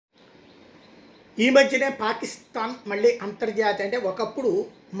ఈ మధ్యనే పాకిస్తాన్ మళ్ళీ అంతర్జాతీయ అంటే ఒకప్పుడు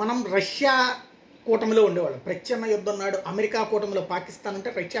మనం రష్యా కూటమిలో ఉండేవాళ్ళం. ప్రచ్ఛన్న యుద్ధం నాడు అమెరికా కూటమిలో పాకిస్తాన్ ఉంటే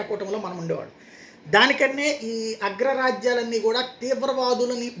రష్యా కూటమిలో మనం ఉండేవాళ్ళం. దానికన్నే ఈ అగ్రరాజ్యాలన్నీ కూడా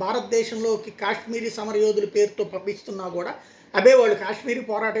తీవ్రవాదులని భారతదేశంలోకి కాశ్మీరీ సమరయోధుల పేరుతో పంపిస్తున్నా కూడా అబే వాళ్ళు కాశ్మీరీ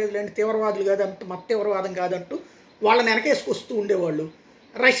పోరాట యోధులు అంటే తీవ్రవాదులు కాదంటూ మత తీవ్రవాదం కాదంటూ వాళ్ళని వెనకేసుకొస్తూ ఉండేవాళ్ళు.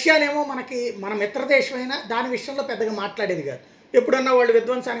 రష్యానేమో మన మిత్రదేశమైనా దాని విషయంలో పెద్దగా మాట్లాడేది కాదు. ఎప్పుడన్నా వాళ్ళు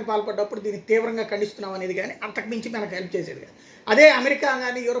విధ్వంసానికి పాల్పడ్డప్పుడు దీన్ని తీవ్రంగా ఖండిస్తున్నాం అనేది కానీ అంతకుమించి మనకు హెల్ప్ చేసేది కాదు. అదే అమెరికా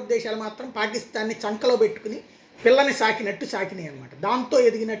కానీ యూరోప్ దేశాలు మాత్రం పాకిస్తాన్ని చంకలో పెట్టుకుని పిల్లని సాకినట్టు సాకినాయి అనమాట. దాంతో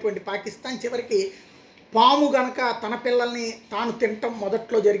ఎదిగినటువంటి పాకిస్తాన్ చివరికి పాము గనక తన పిల్లల్ని తాను తినటం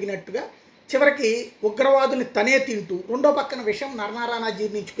మొదట్లో జరిగినట్టుగా చివరికి ఉగ్రవాదుల్ని తనే తింటూ రెండో పక్కన విషం నరనారానా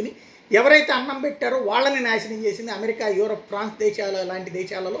జీర్ణించుకుని ఎవరైతే అన్నం పెట్టారో వాళ్ళని నాశనం చేసింది. అమెరికా, యూరోప్, ఫ్రాన్స్ దేశాల లాంటి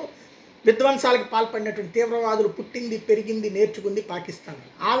దేశాలలో విధ్వంసాలకు పాల్పడినటువంటి తీవ్రవాదులు పుట్టింది, పెరిగింది, నేర్చుకుంది పాకిస్తాన్.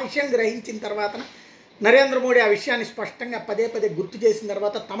 ఆ విషయం గ్రహించిన తర్వాత నరేంద్ర మోడీ ఆ విషయాన్ని స్పష్టంగా పదే పదే గుర్తు చేసిన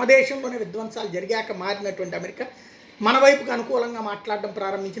తర్వాత తమ దేశంలోనే విధ్వంసాలు జరిగాక మారినటువంటి అమెరికా మన వైపుకు అనుకూలంగా మాట్లాడడం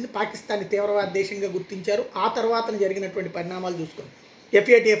ప్రారంభించింది. పాకిస్తాన్ని తీవ్రవాద దేశంగా గుర్తించారు. ఆ తర్వాత జరిగినటువంటి పరిణామాలు చూసుకుని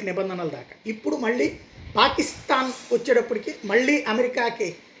FATF నిబంధనల దాకా ఇప్పుడు మళ్ళీ పాకిస్తాన్ వచ్చేటప్పటికి మళ్ళీ అమెరికాకి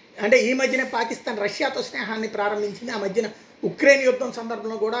అంటే ఈ మధ్యనే పాకిస్తాన్ రష్యాతో స్నేహాన్ని ప్రారంభించింది. ఆ మధ్యన ఉక్రెయిన్ యుద్ధం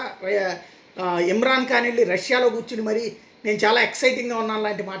సందర్భంలో కూడా ఇమ్రాన్ ఖాన్ వెళ్ళి రష్యాలో కూర్చుని మరి నేను చాలా ఎక్సైటింగ్గా ఉన్నాను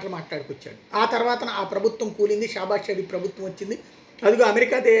లాంటి మాటలు మాట్లాడుకొచ్చాడు. ఆ తర్వాత ఆ ప్రభుత్వం కూలింది, షాబాజ్ షరీఫ్ ప్రభుత్వం వచ్చింది. అదిగో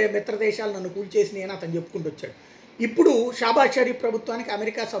అమెరికా మిత్ర దేశాలు నన్ను కూల్చేసినాయి అని అతను చెప్పుకుంటూ వచ్చాడు. ఇప్పుడు షాబాజ్ షరీఫ్ ప్రభుత్వానికి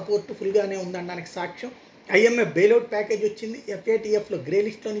అమెరికా సపోర్ట్ ఫుల్గానే ఉందనడానికి సాక్ష్యం IMF బెయిల్అవుట్ ప్యాకేజ్ వచ్చింది. FATFలో గ్రే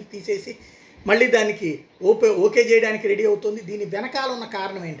లిస్ట్లో నుంచి తీసేసి మళ్ళీ దానికి ఓకే చేయడానికి రెడీ అవుతుంది. దీని వెనకాల ఉన్న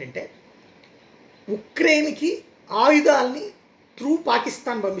కారణం ఏంటంటే ఉక్రెయిన్కి ఆయుధాలని త్రూ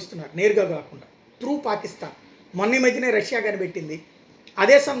పాకిస్తాన్ పంపిస్తున్నారు, నేరుగా కాకుండా త్రూ పాకిస్తాన్. మొన్న మధ్యనే రష్యా కనిపెట్టింది.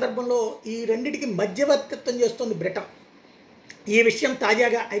 అదే సందర్భంలో ఈ రెండింటికి మధ్యవర్తిత్వం చేస్తుంది బ్రిటన్. ఈ విషయం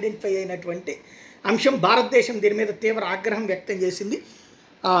తాజాగా ఐడెంటిఫై అయినటువంటి అంశం. భారతదేశం దీని మీద తీవ్ర ఆగ్రహం వ్యక్తం చేసింది.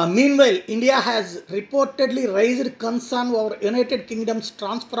 Meanwhile, India has reportedly raised concern over United Kingdom's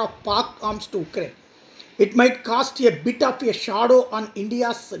transfer of Pak arms to Ukraine. It might cast a bit of a shadow on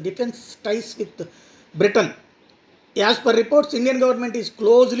India's defense ties with Britain. As per reports, Indian government is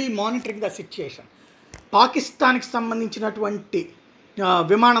closely monitoring the situation. పాకిస్తాన్కి సంబంధించినటువంటి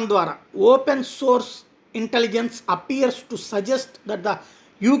విమానం ద్వారా open source intelligence appears to suggest that the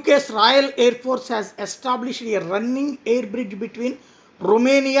UK's Royal Air Force has established a running air bridge between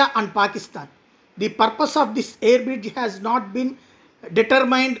Romania and Pakistan. The purpose of this air bridge has not been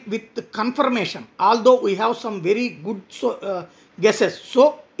determined with confirmation, although we have some very good guesses. So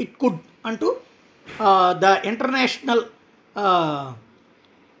it could అంటూ the international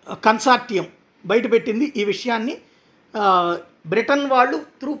consortium బయటపెట్టింది ఈ విషయాన్ని. Britain వాళ్ళు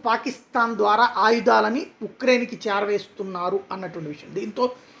through Pakistan ద్వారా ఆయుధాలని ఉక్రెయిన్కి చేరవేస్తున్నారు అన్నటువంటి విషయం. దీంతో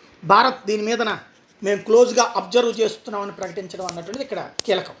భారత్ దీని మీదన మేము క్లోజ్గా అబ్జర్వ్ చేస్తున్నామని ప్రకటించడం అన్నటువంటిది ఇక్కడ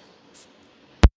కీలకం.